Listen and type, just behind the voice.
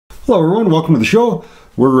Hello everyone, welcome to the show.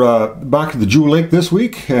 We're back at the Jewel Lake this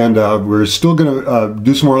week, and we're still going to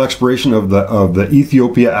do some more exploration of the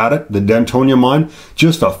Ethiopia adit, the Dantonia mine.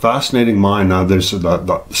 Just a fascinating mine. There's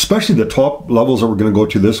especially the top levels that we're going to go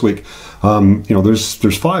to this week. You know,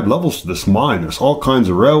 there's 5 levels to this mine. There's all kinds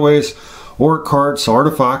of railways, ore carts,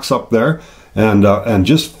 artifacts up there, and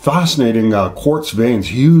just fascinating quartz veins,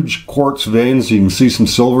 huge quartz veins. You can see some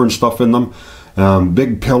silver and stuff in them.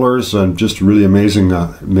 Big pillars, and just really amazing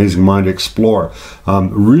mine to explore.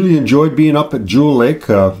 Really enjoyed being up at Jewel Lake.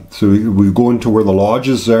 So we go into where the lodge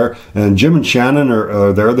is there, and Jim and Shannon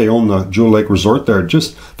are there. They own the Jewel Lake Resort there.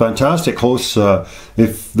 Just fantastic hosts.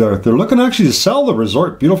 If they're looking actually to sell the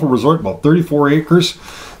resort, beautiful resort, about 34 acres.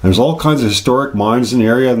 There's all kinds of historic mines in the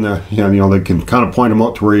area, and you know, they can kind of point them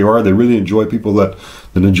out to where you are. They really enjoy people that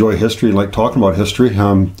enjoy history and like talking about history.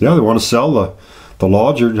 Yeah, they want to sell the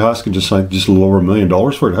lodge. You're asking just a little over $1 million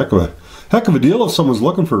for it. Heck of a deal if someone's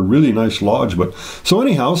looking for a really nice lodge. But so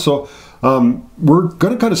anyhow, we're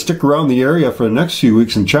going to kind of stick around the area for the next few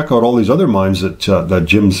weeks and check out all these other mines that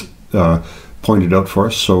Jim's pointed out for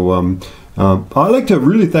us. So I'd like to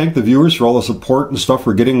really thank the viewers for all the support and stuff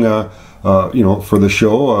we're getting. You know, for the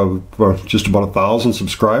show, we're just about 1,000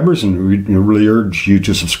 subscribers, and we really urge you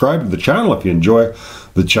to subscribe to the channel if you enjoy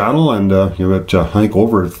the channel. And you know, I think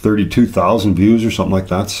over 32,000 views or something like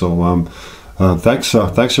that. So thanks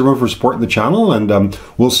everyone for supporting the channel, and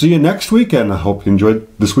we'll see you next week. And I hope you enjoyed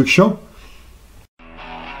this week's show.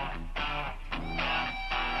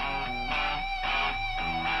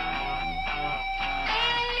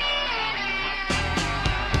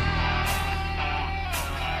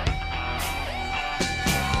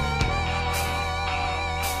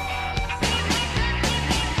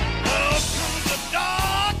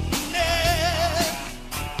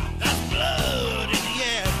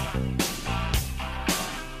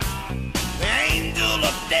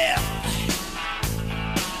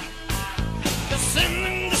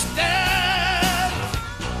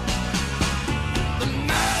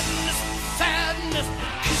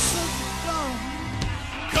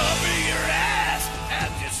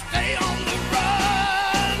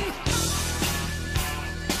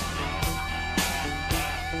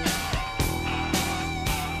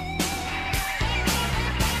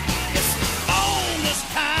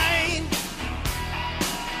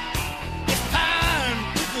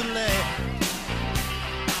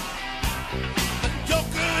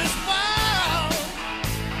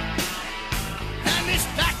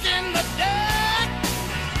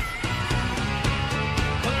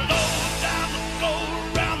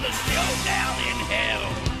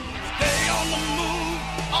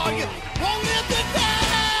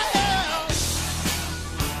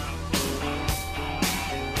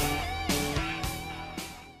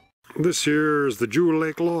 This here is the Jewel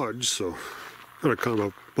Lake Lodge, so got a kind of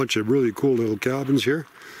a bunch of really cool little cabins here,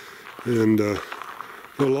 and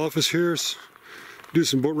little office here. Do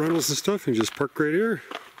some boat rentals and stuff, and just park right here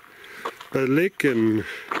by the lake, and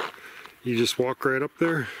you just walk right up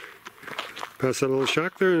there, past that little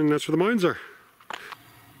shack there, and that's where the mines are.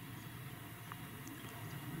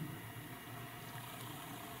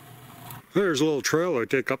 There's a little trail I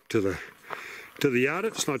take up to the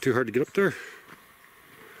adit. It's not too hard to get up there.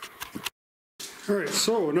 Alright,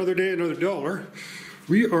 so another day, another dollar.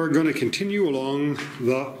 We are going to continue along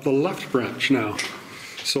the left branch now.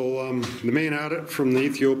 So the main adit from the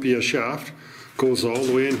Ethiopia shaft goes all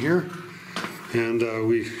the way in here. And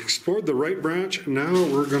we explored the right branch. Now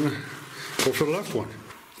we're going to go for the left one.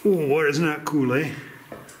 Oh, boy, isn't that cool, eh?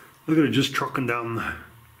 Look at it just trucking down the... I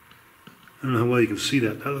don't know how well you can see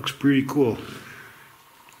that. That looks pretty cool.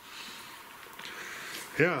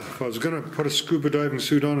 Yeah, if I was going to put a scuba diving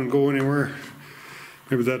suit on and go anywhere,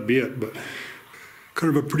 maybe that'd be it, but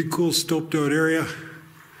kind of a pretty cool stoped out area.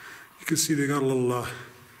 You can see they got a little,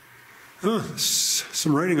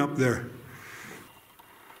 some writing up there.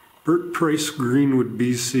 Bert Price, Greenwood,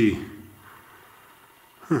 BC.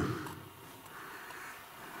 Huh.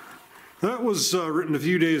 That was written a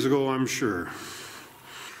few days ago, I'm sure.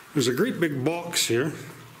 There's a great big box here.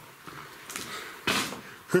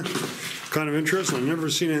 Kind of interesting. I've never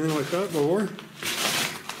seen anything like that before.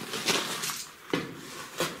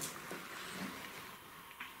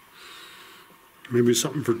 Maybe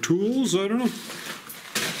something for tools, I don't know.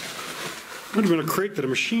 Might have been a crate that a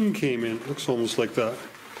machine came in. It looks almost like that.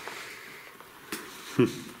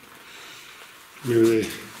 Maybe they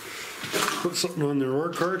put something on their ore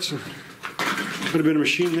carts. Might have been a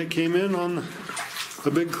machine that came in on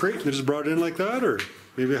the big crate and they just brought it in like that, or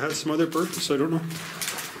maybe it had some other purpose, I don't know.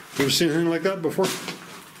 Never seen anything like that before.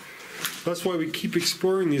 That's why we keep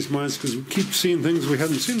exploring these mines, because we keep seeing things we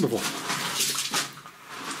haven't seen before.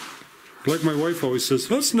 Like my wife always says,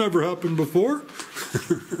 that's never happened before.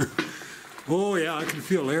 Oh yeah, I can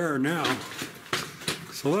feel air now.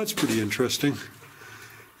 So that's pretty interesting.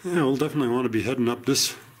 Yeah, we'll definitely want to be heading up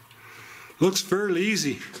this. Looks fairly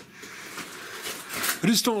easy. I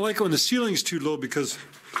just don't like it when the ceiling's too low because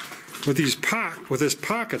with this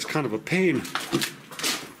pack, it's kind of a pain.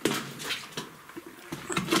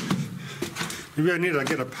 Maybe I need to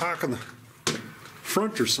get a pack on the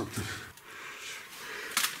front or something.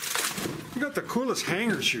 You got the coolest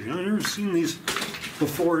hangers here. You know, I've never seen these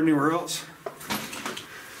before anywhere else.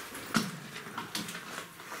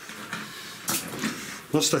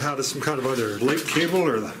 Must have had some kind of either light cable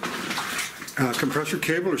or the compressor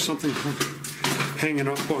cable or something hanging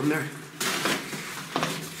up on there.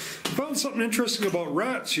 I found something interesting about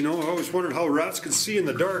rats. You know, I always wondered how rats could see in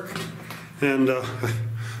the dark, and a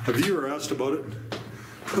viewer asked about it.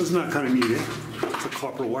 Isn't that kind of neat, eh? It's a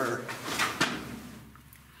copper wire.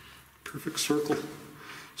 Perfect circle.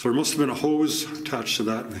 So there must have been a hose attached to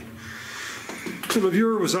that. So the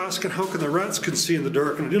viewer was asking how can the rats can see in the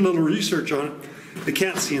dark, and I did a little research on it. They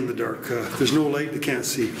can't see in the dark. There's no light, they can't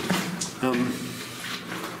see.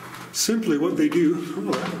 Simply what they do,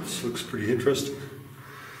 oh, that looks pretty interesting.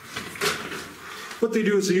 What they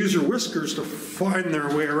do is they use their whiskers to find their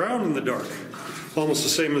way around in the dark. Almost the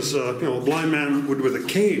same as you know, a blind man would with a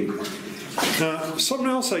cane. Something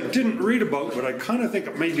else I didn't read about, but I kind of think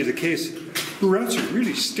it may be the case. Rats are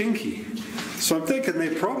really stinky. So I'm thinking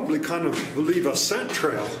they probably kind of leave a scent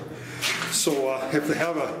trail. So if they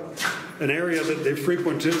have an area that they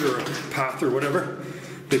frequented or a path or whatever,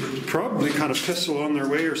 they probably kind of piss along their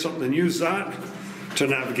way or something and use that to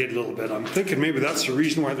navigate a little bit. I'm thinking maybe that's the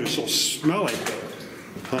reason why they're so smelly.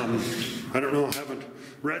 I don't know, I haven't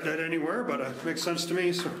read that anywhere, but it makes sense to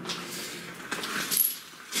me. So.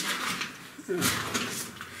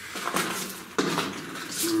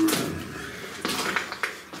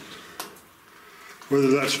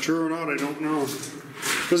 Whether that's true or not, I don't know.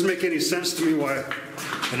 It doesn't make any sense to me why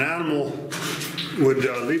an animal would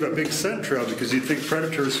leave a big scent trail, because you'd think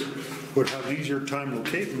predators would have an easier time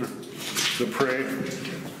locating the prey.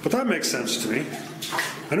 But that makes sense to me.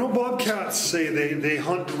 I know bobcats say they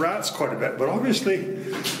hunt rats quite a bit, but obviously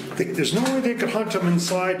there's no way they could hunt them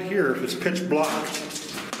inside here if it's pitch black.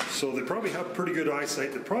 So they probably have pretty good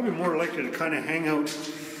eyesight. They're probably more likely to kind of hang out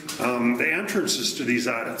the entrances to these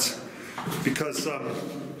adits, because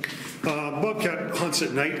bobcat hunts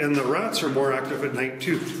at night and the rats are more active at night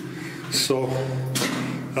too. So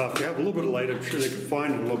if they have a little bit of light, I'm sure they can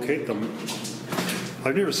find and locate them.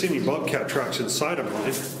 I've never seen any bobcat tracks inside of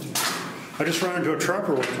mine. I just ran into a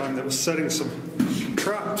trapper one time that was setting some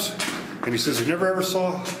traps, and he says he never ever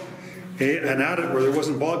saw an adit where there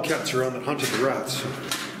wasn't bobcats around that hunted the rats.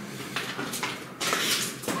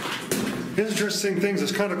 Interesting things.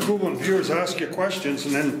 It's kind of cool when viewers ask you questions,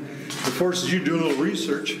 and then it forces you to do a little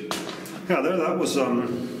research. Yeah, there, that was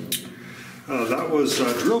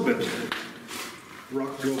drill bit,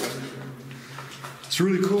 rock drill bit. It's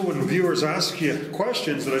really cool when viewers ask you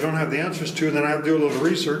questions that I don't have the answers to, and then I have to do a little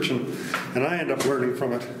research, and I end up learning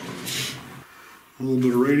from it. A little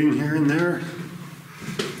bit of writing here and there.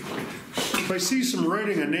 If I see some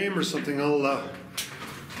writing, a name or something, I'll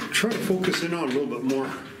try to focus in on a little bit more.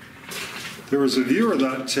 There was a viewer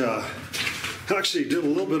that actually did a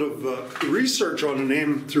little bit of research on a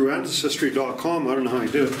name through Ancestry.com. I don't know how he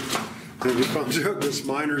did it. And he found out this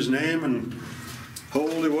miner's name and how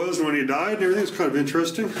old he was and when he died and everything. It's kind of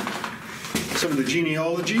interesting. Some of the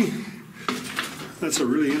genealogy. That's a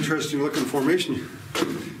really interesting looking formation.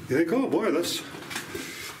 You think, oh boy, that's...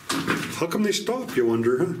 How come they stopped, you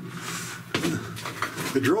wonder, huh?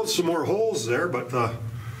 They drilled some more holes there, but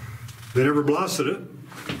they never blasted it.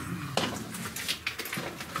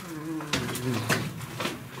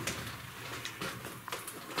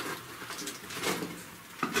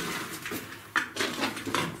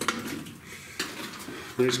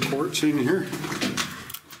 Nice quartz in here.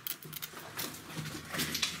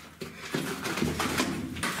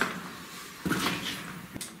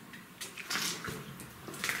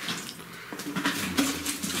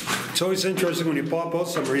 It's always interesting when you pop out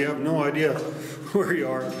somewhere, you have no idea where you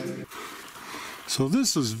are. So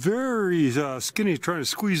this is very skinny, trying to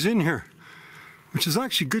squeeze in here, which is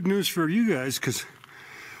actually good news for you guys, because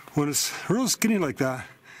when it's real skinny like that,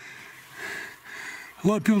 a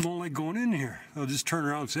lot of people don't like going in here. They'll just turn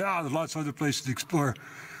around and say, there's lots of other places to explore.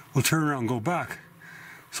 We'll turn around and go back.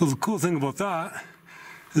 So the cool thing about that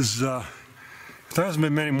is if there hasn't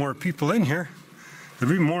been many more people in here,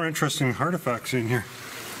 there'd be more interesting artifacts in here.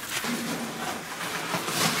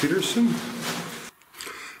 Peterson.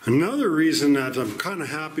 Another reason that I'm kind of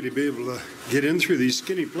happy to be able to get in through these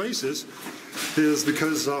skinny places is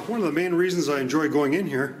because one of the main reasons I enjoy going in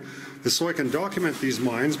here is so I can document these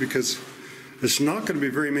mines, because it's not going to be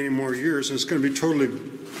very many more years and it's going to be totally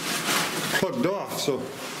plugged off. So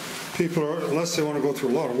people are, unless they want to go through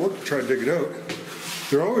a lot of work to try to dig it out,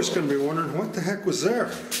 they're always going to be wondering what the heck was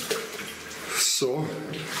there. So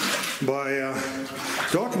by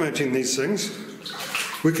documenting these things,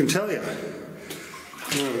 we can tell you.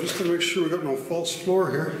 Now, just to make sure we got no false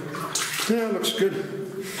floor here. Yeah, it looks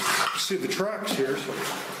good. See the tracks here. So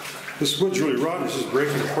this wood's really rotten. It's just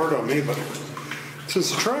breaking apart on me. But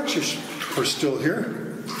since the tracks are still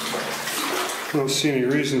here, I don't see any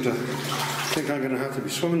reason to think I'm going to have to be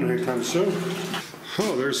swimming anytime soon.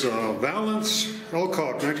 Oh, there's Valence,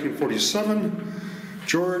 Elcock, 1947.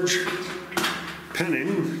 George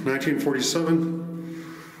Penning, 1947.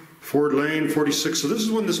 Ford Lane, 46. So this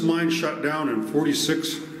is when this mine shut down in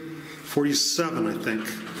 46, 47, I think.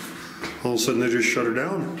 All of a sudden they just shut her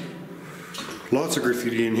down. Lots of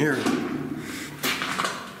graffiti in here.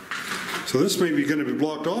 So this may be going to be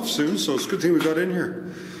blocked off soon, so it's a good thing we got in here.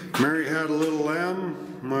 Mary had a little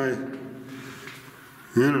lamb. I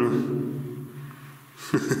don't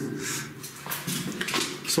know.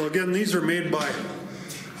 So again, these are made by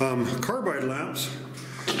carbide lamps,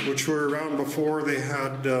 which were around before they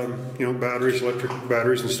had, you know, batteries, electric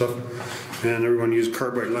batteries and stuff, and everyone used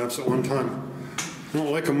carbide lamps at one time. I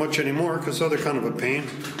don't like them much anymore because they're kind of a pain.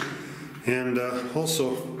 And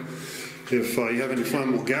also, if you have any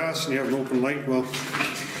flammable gas and you have an open light, well,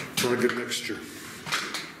 it's not a good mixture.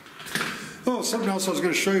 Oh, something else I was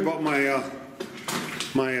going to show you about my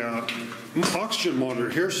oxygen monitor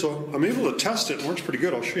here. So I'm able to test it. It works pretty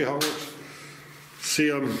good. I'll show you how it works.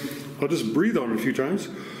 See, I'll just breathe on it a few times.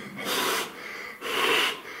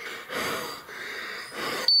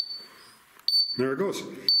 There it goes.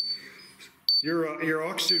 Your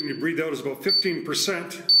oxygen you breathe out is about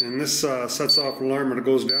 15%, and this sets off an alarm when it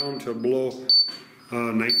goes down to below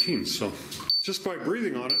 19. So just by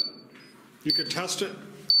breathing on it, you can test it,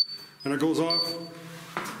 and it goes off.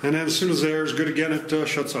 And then as soon as the air is good again, it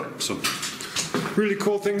shuts up. So really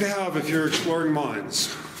cool thing to have if you're exploring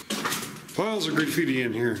mines. Piles of graffiti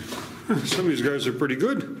in here. Some of these guys are pretty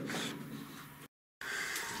good.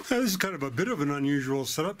 This is kind of a bit of an unusual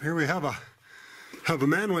setup. Here we have a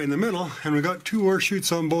manway in the middle, and we got two ore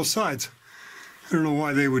chutes on both sides. I don't know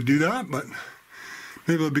why they would do that, but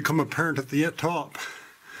maybe it'll become apparent at the top.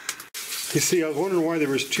 You see, I was wondering why there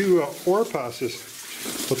was two ore passes,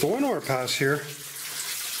 but the one ore pass here,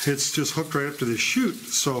 it's just hooked right up to the chute.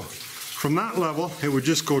 So from that level, it would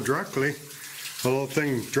just go directly, the little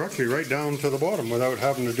thing directly right down to the bottom without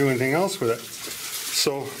having to do anything else with it.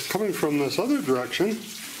 So coming from this other direction,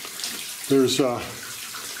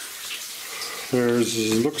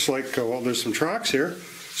 looks like, well, there's some tracks here.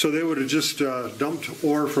 So they would have just dumped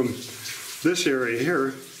ore from this area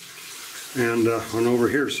here and on over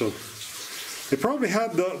here. So they probably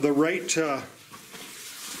had the right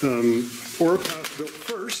ore path built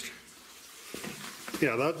first.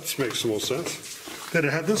 Yeah, that makes the most sense. They'd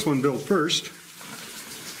have had this one built first,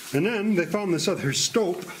 and then they found this other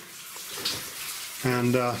stope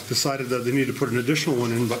and decided that they need to put an additional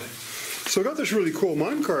one in. But so I got this really cool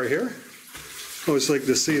mine car here. I always like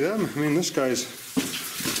to see them. I mean, this guy's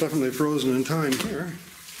definitely frozen in time here.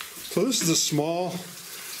 So this is a small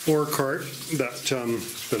ore cart that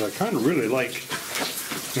I kind of really like,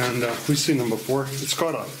 and we've seen them before. It's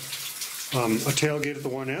got a tailgate at the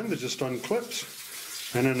one end that just unclips,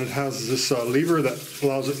 and then it has this lever that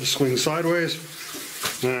allows it to swing sideways,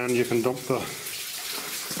 and you can dump the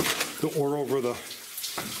ore over the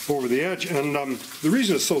edge. And the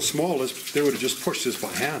reason it's so small is they would have just pushed this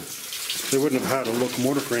by hand. They wouldn't have had a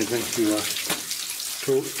locomotive or anything to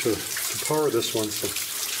power this one. So,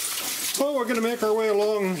 well, we're going to make our way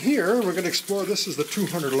along here. We're going to explore. This is the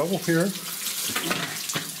 200 level here.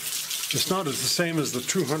 It's not as the same as the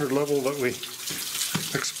 200 level that we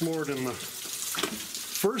explored in the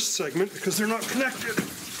first segment because they're not connected.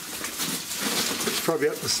 It's probably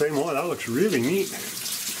at the same one. That looks really neat.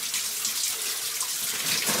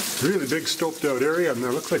 Really big stoped out area, and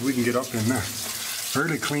there looks like we can get up in there.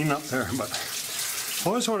 Fairly clean up there, but I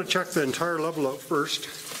always want to check the entire level out first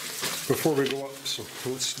before we go up, so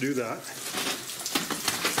let's do that.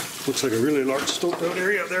 Looks like a really large stoped out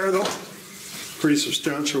area there though. Pretty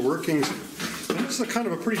substantial workings. And this is kind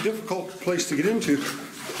of a pretty difficult place to get into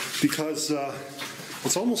because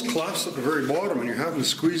it's almost collapsed at the very bottom and you're having to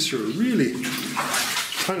squeeze through a really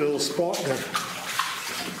tiny little spot there,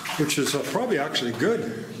 which is probably actually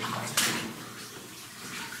good.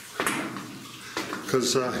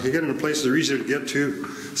 because you get into places that are easier to get to.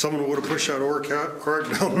 Someone would have pushed that ore cart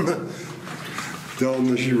down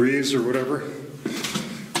the reeds or whatever.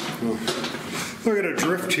 We're going to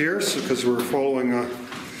drift here because we're following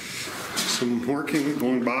some working,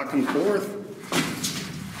 going back and forth.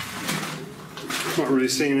 Not really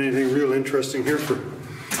seeing anything real interesting here for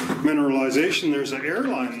mineralization. There's an air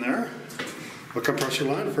line there, a compressor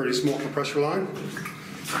line, a fairly small compressor line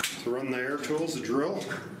to run the air tools, the drill.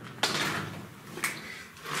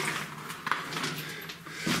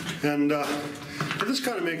 And this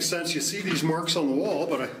kind of makes sense. You see these marks on the wall,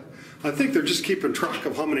 but I think they're just keeping track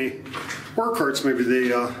of how many ore carts maybe they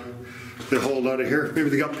hauled out of here. Maybe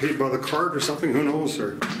they got paid by the cart or something, who knows,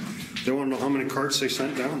 or they want to know how many carts they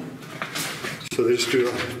sent down. So they just do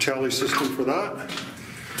a tally system for that.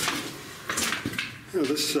 You know,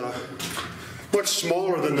 this much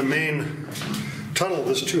smaller than the main tunnel,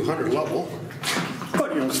 this 200 level,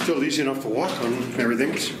 but you know, it's still easy enough to walk on and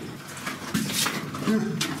everything.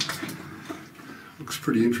 Looks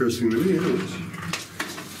pretty interesting to me.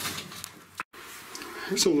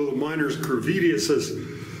 Here's a little miner's graffiti. It says,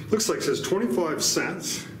 looks like it says 25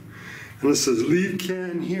 cents. And it says lead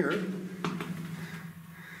can here.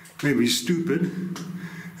 Maybe stupid.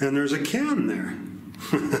 And there's a can there.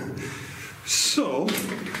 So,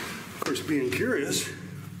 of course, being curious,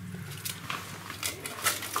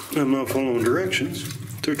 I'm not following directions.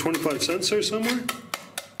 Is there 25 cents there somewhere?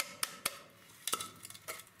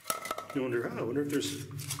 You wonder how. I wonder if there's...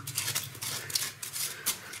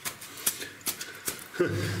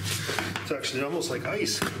 It's actually almost like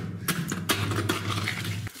ice.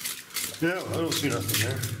 Yeah, I don't see nothing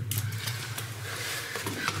there.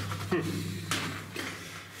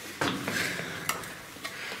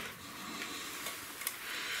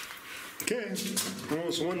 Okay, I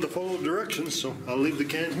almost wanted to follow directions, so I'll leave the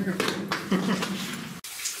can here.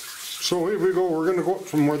 So here we go. We're going to go up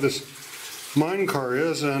from where this mine car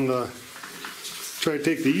is and try to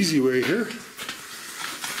take the easy way here.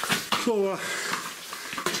 So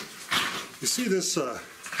you see this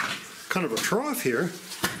kind of a trough here.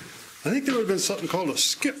 I think there would have been something called a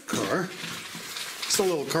skip car. It's a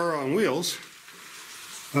little car on wheels.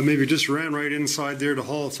 Maybe just ran right inside there to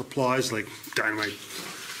haul supplies like dynamite,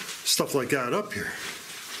 stuff like that up here.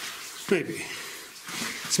 Maybe.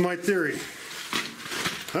 It's my theory.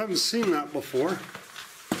 I haven't seen that before.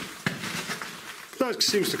 That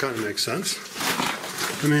seems to kind of make sense.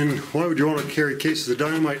 I mean, why would you want to carry cases of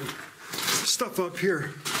dynamite and stuff up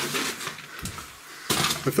here?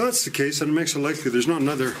 If that's the case, then it makes it likely there's not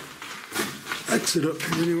another exit up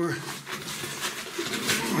here anywhere.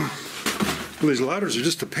 Well, these ladders are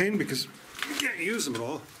just a pain because you can't use them at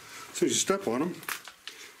all. As soon as you step on them,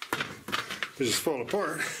 they just fall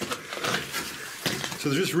apart. So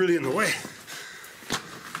they're just really in the way.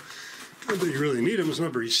 Not that you really need them. It's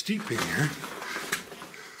not very steep in here.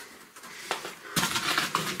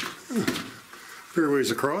 Fair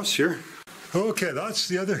ways across here. Okay, that's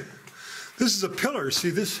the other. This is a pillar. See,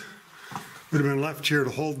 this would have been left here to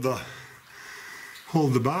hold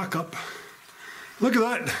the back up. Look at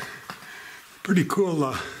that. Pretty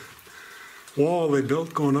cool wall they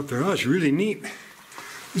built going up there. That's really neat.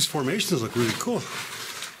 These formations look really cool.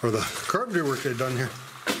 Or the carpentry work they've done here.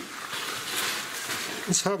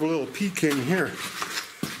 Let's have a little peek in here.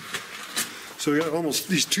 So we got almost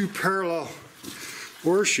these two parallel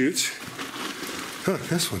ore chutes. Huh,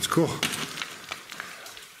 this one's cool.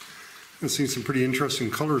 I've seen some pretty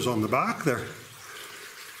interesting colors on the back there.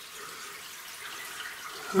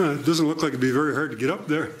 It doesn't look like it'd be very hard to get up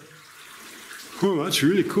there. Oh, that's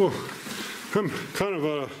really cool. I'm kind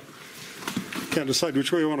of can't decide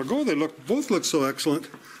which way I want to go. They both look so excellent.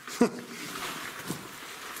 This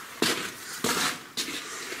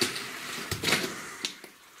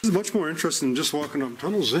is much more interesting than just walking up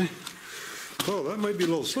tunnels, eh? Oh, that might be a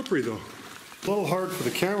little slippery though. A little hard for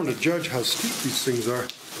the camera to judge how steep these things are,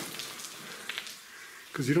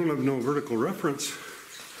 because you don't have no vertical reference.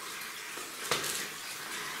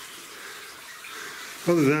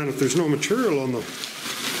 Other than if there's no material on the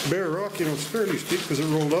bare rock, you know, it's fairly steep because it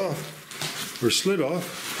rolled off or slid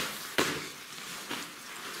off.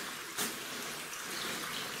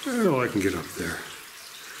 Oh, I can get up there.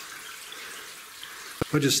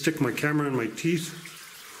 I just stick my camera in my teeth,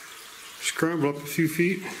 scramble up a few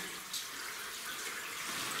feet,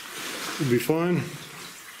 it'll be fine.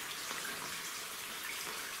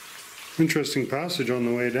 Interesting passage on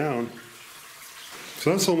the way down. So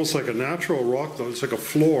that's almost like a natural rock though. It's like a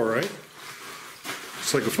floor, right?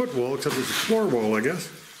 It's like a footwall, except it's a floor wall, I guess.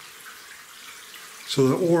 So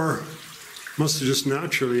the ore must have just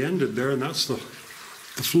naturally ended there, and that's the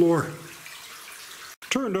floor.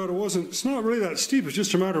 Turned out it's not really that steep, it's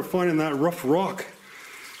just a matter of finding that rough rock.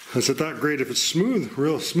 It's at that grade. If it's smooth,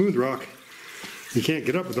 real smooth rock, you can't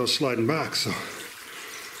get up without sliding back. So,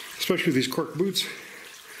 especially these cork boots,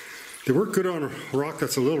 they work good on a rock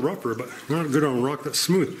that's a little rougher, but not good on a rock that's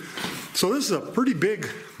smooth. So this is a pretty big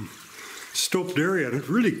stoped area, and it's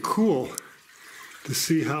really cool to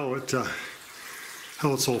see how it's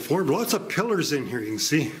all formed. Lots of pillars in here, you can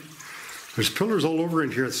see. There's pillars all over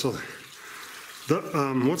in here. So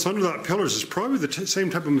what's under that pillars is probably the same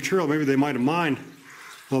type of material maybe they might have mined,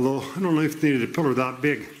 although I don't know if they needed a pillar that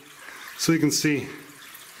big. So you can see,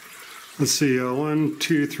 let's see, 1,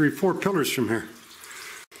 2, 3, 4 pillars from here.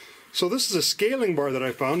 So this is a scaling bar that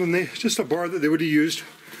I found, and just a bar that they would have used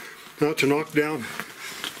to knock down.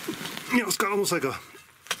 You know, it's got almost like a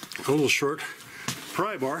little short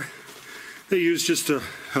pry bar. They used just to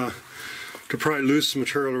pry loose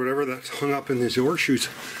material or whatever that's hung up in these horseshoes.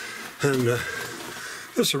 And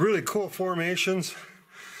this are really cool formations,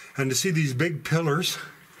 and to see these big pillars.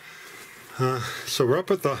 So we're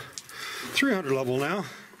up at the 300 level now.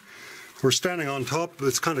 We're standing on top.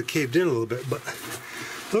 It's kind of caved in a little bit, but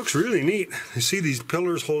it looks really neat. You see these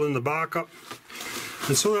pillars holding the back up,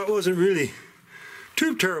 and so that wasn't really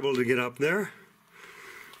too terrible to get up there.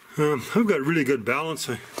 I've got really good balance.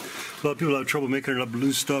 A lot of people have trouble making it up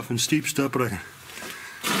loose stuff and steep stuff, but I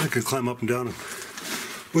can climb up and down them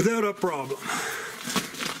without a problem.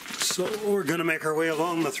 So we're going to make our way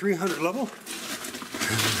along the 300 level.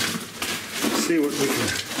 See what we can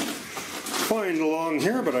find along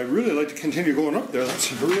here, but I'd really like to continue going up there.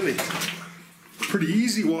 That's really pretty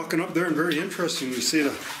easy walking up there, and very interesting to see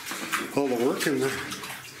all the work in there.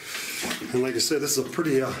 And like I said, this is a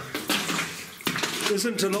pretty I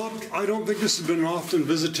don't think this has been an often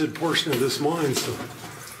visited portion of this mine, so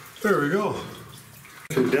there we go.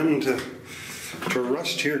 Condemned to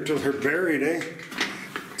rust here till they're buried, eh?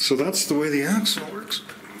 So that's the way the axle works.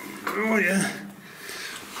 Oh yeah.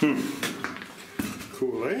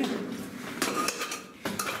 Cool, eh?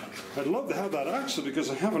 I'd love to have that axle because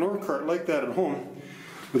I have an ore cart like that at home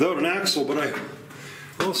without an axle, but I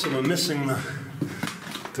also am missing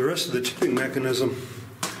the rest of the tipping mechanism.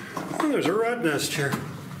 Oh, there's a rat nest here.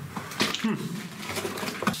 Look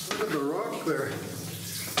at the rock there.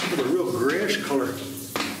 Got a real grayish color.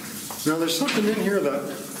 Now there's something in here that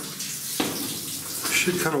I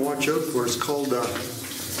should kind of watch out for. It's called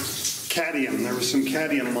cadmium. There was some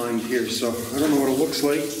cadmium mined here, so I don't know what it looks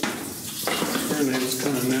like. Apparently it's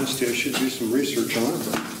kind of nasty. I should do some research on it.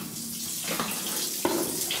 But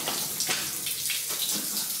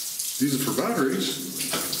these are for batteries.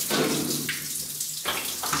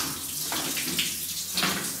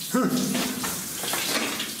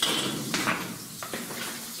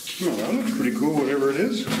 Well, that looks pretty cool, whatever it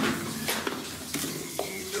is.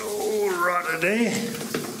 Oh, rotted, eh?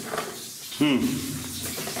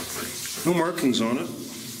 No markings on it.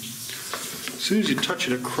 As soon as you touch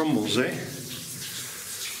it, it crumbles, eh?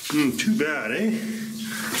 Too bad, eh?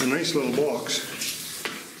 A nice little box.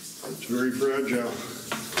 It's very fragile.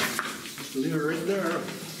 Leave it right there.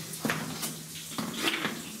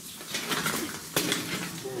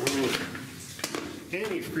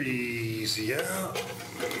 Antifreeze, yeah.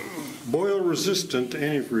 Boil resistant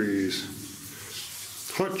antifreeze.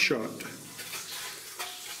 Hot shot.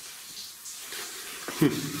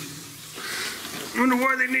 I wonder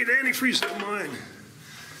why they need antifreeze at mine.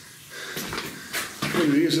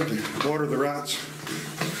 Maybe they use it to water the rats.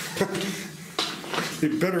 Be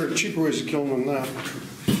better and cheaper ways to kill them than that.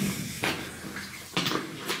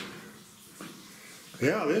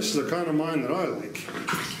 Yeah, this is the kind of mine that I like.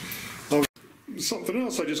 Something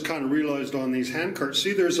else I just kind of realized on these hand carts.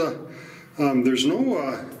 See, there's no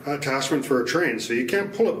attachment for a train, so you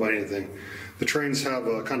can't pull it by anything. The trains have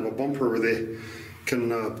a kind of a bumper where they can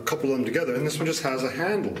couple them together, and this one just has a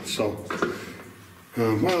handle. So,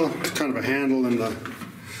 well, it's kind of a handle and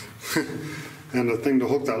a thing to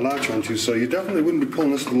hook that latch onto. So you definitely wouldn't be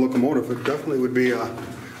pulling this to the locomotive. It definitely would be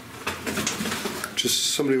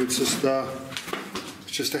just somebody would just it's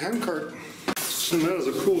just a hand cart. And that is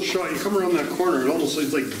a cool shot. You come around that corner, it almost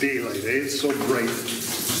looks like daylight, eh? It's so bright.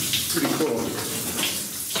 Pretty cool.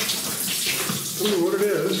 I don't know what it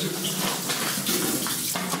is.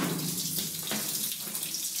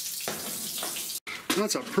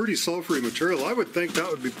 That's a pretty sulfury material. I would think that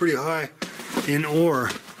would be pretty high in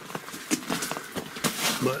ore.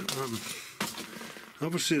 But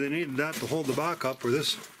obviously they needed that to hold the back up, or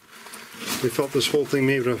this. They felt this whole thing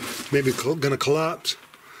maybe going to collapse.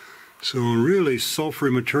 So really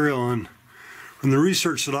sulfury material, and from the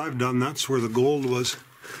research that I've done, that's where the gold was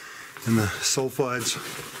in the sulfides,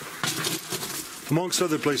 amongst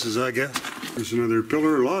other places, I guess. There's another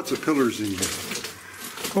pillar, lots of pillars in here.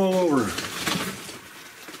 All over.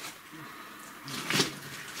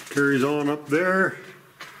 Carries on up there.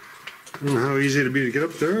 I don't know how easy it'd be to get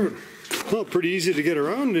up there. Well, pretty easy to get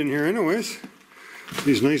around in here anyways.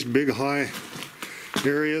 These nice big high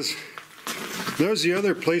areas. There's the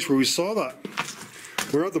other place where we saw that.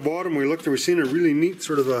 We're at the bottom, we looked and we're seeing a really neat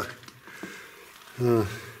sort of a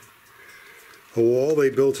wall they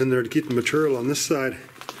built in there to keep the material on this side.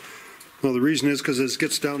 Well, the reason is because as it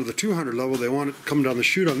gets down to the 200 level, they want it to come down the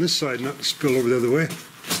chute on this side, not spill over the other way.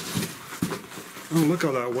 Oh, look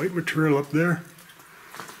at that white material up there.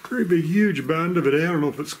 Very big, huge band of it. I don't know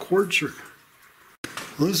if it's quartz or...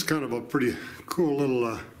 Well, this is kind of a pretty cool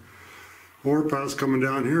little ore pass coming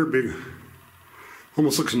down here. Big,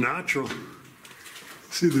 almost looks natural.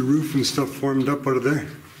 See the roof and stuff formed up out of there.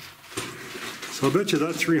 So I bet you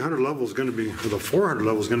that 300 level is going to be, or the 400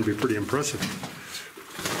 level is going to be pretty impressive.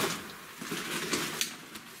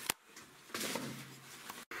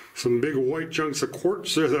 Some big white chunks of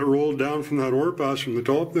quartz there that rolled down from that ore pass from the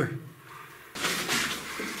top there.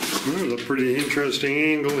 There's a pretty interesting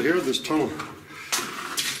angle here, this tunnel.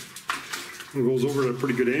 It goes over at a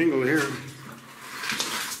pretty good angle here.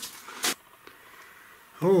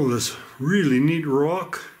 Oh, this really neat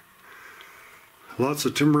rock. Lots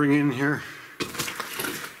of timbering in here.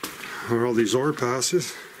 Where all these ore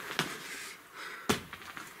passes.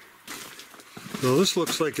 Now this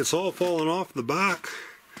looks like it's all fallen off the back.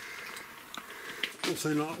 I'll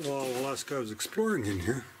say not while the last guy was exploring in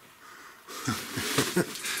here.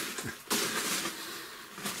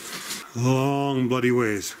 Long bloody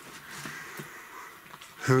ways.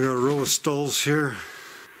 And we got a row of stalls here.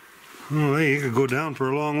 Oh, hey, you could go down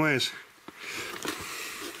for a long ways.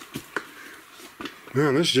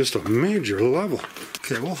 Man, this is just a major level.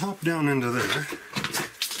 Okay, we'll hop down into there.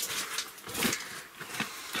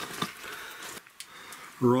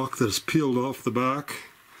 Rock that's peeled off the back.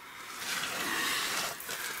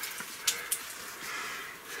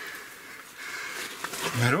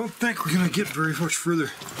 I don't think we're going to get very much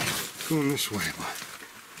further going this way,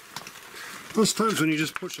 but those times when you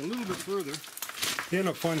just push a little bit further, you end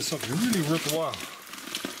up finding something really worthwhile.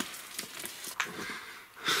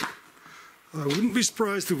 I wouldn't be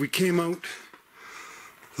surprised if we came out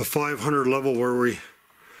the 500 level where we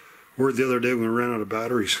were the other day when we ran out of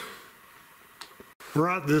batteries. We're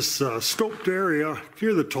at this stoped area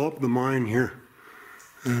near the top of the mine here,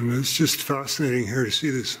 and it's just fascinating here to see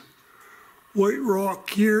this white rock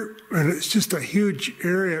here, and it's just a huge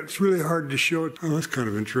area. It's really hard to show it. Oh, that's kind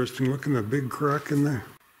of interesting. Look at that big crack in there.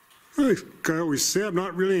 Like I always say, I'm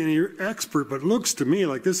not really any expert, but it looks to me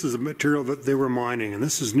like this is a material that they were mining, and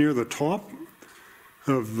this is near the top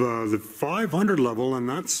of the 500 level, and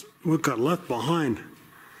that's what got left behind.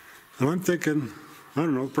 And I'm thinking, I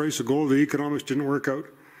don't know, the price of gold, the economics didn't work out,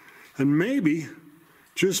 and maybe,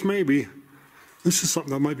 just maybe, this is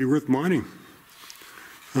something that might be worth mining.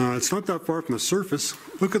 It's not that far from the surface.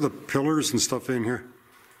 Look at the pillars and stuff in here.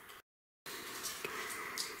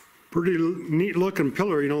 Pretty neat looking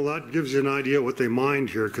pillar. You know, that gives you an idea what they mined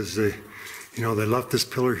here, because they, you know, they left this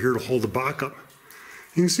pillar here to hold the back up.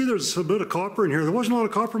 You can see there's a bit of copper in here. There wasn't a lot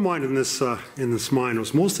of copper mined in this mine. It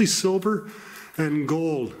was mostly silver and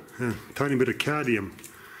gold, and a tiny bit of cadmium.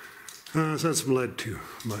 So that's some lead too.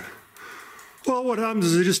 But well, what happens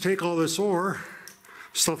is they just take all this ore,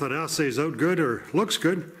 stuff that assays out good or looks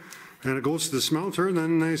good, and it goes to the smelter, and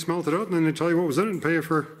then they smelt it out, and then they tell you what was in it and pay you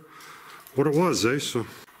for what it was, eh? So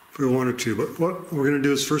if we wanted to. But what we're going to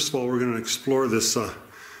do is, first of all, we're going to explore this.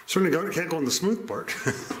 Certainly can't go on the smooth part.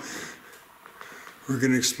 We're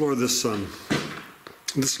going to explore this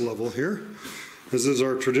this level here, as is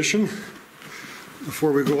our tradition.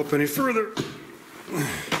 Before we go up any further,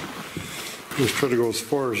 just try to go as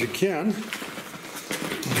far as you can.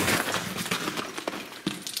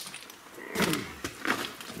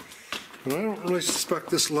 But I don't really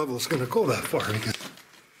suspect this level is going to go that far, because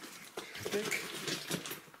I think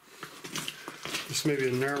this may be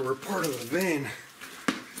a narrower part of the vein,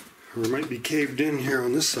 or it might be caved in here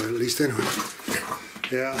on this side, at least anyway.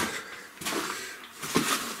 Yeah.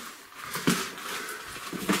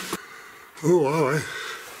 Oh wow,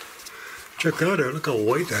 check that out, look how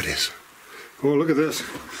white that is. Oh, look at this.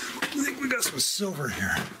 I think we got some silver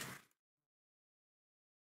here.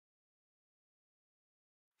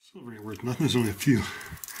 Silver ain't worth nothing, there's only a few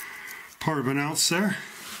part of an ounce there.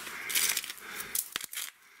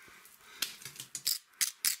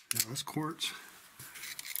 Yeah, that's quartz.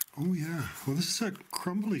 Oh yeah, well this is that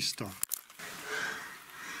crumbly stuff.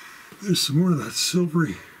 There's some more of that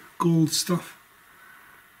silvery gold stuff.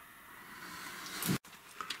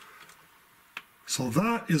 So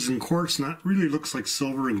that is in quartz, and that really looks like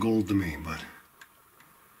silver and gold to me, but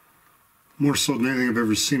more so than anything I've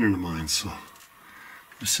ever seen in a mine. So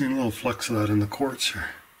I'm seeing a little flecks of that in the quartz here.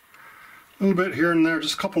 A little bit here and there,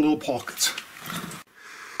 just a couple little pockets.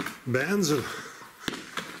 Bands of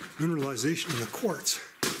mineralization in the quartz.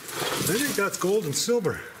 I think that's gold and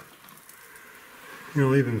silver. You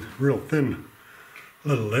know, even real thin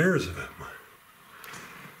little layers of it.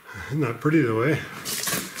 Isn't that pretty the way?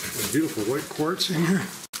 Beautiful white quartz in here.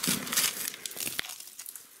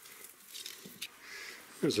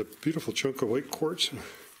 There's a beautiful chunk of white quartz. I'm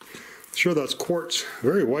sure that's quartz,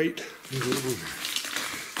 very white.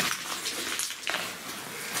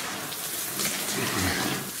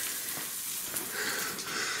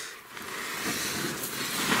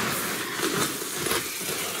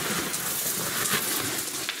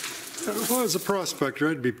 If I was a prospector,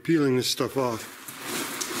 I'd be peeling this stuff off.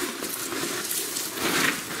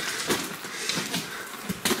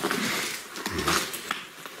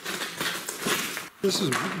 This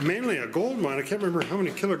is mainly a gold mine. I can't remember how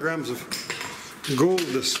many kilograms of gold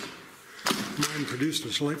this mine produced in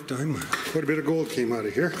its lifetime. Quite a bit of gold came out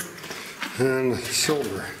of here. And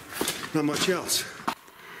silver. Not much else.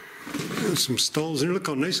 There's some stalls here. Look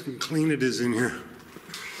how nice and clean it is in here.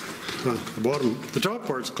 The top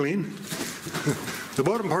part's clean. The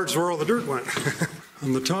bottom part's where all the dirt went.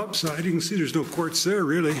 On the top side, you can see there's no quartz there,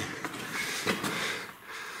 really.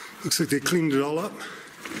 Looks like they cleaned it all up.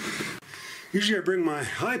 Usually I bring my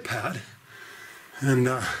iPad, and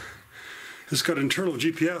it's got internal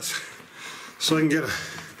GPS, so I can get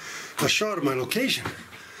a shot of my location.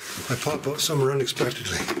 I pop out somewhere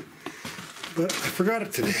unexpectedly. But I forgot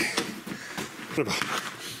it today. What a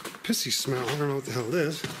pissy smell. I don't know what the hell it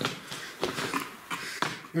is.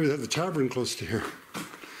 Maybe they have the tavern close to here.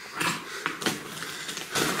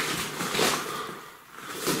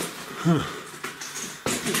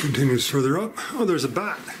 It continues further up. Oh, there's a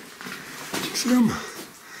bat. See them?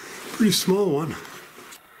 Pretty small one.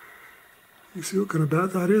 You see what kind of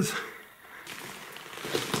bat that is?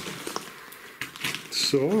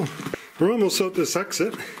 So, we're almost out this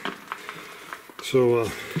exit. So,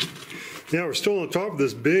 yeah, we're still on top of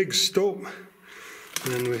this big stope.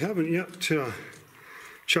 And we haven't yet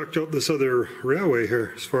checked out this other railway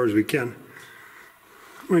here as far as we can.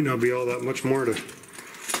 Might not be all that much more to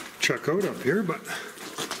check out up here, but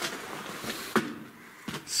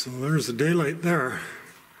so there's the daylight there,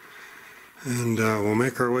 and we'll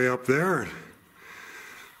make our way up there.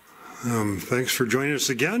 Thanks for joining us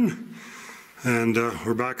again, and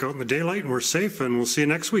we're back out in the daylight and we're safe, and we'll see you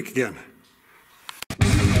next week again.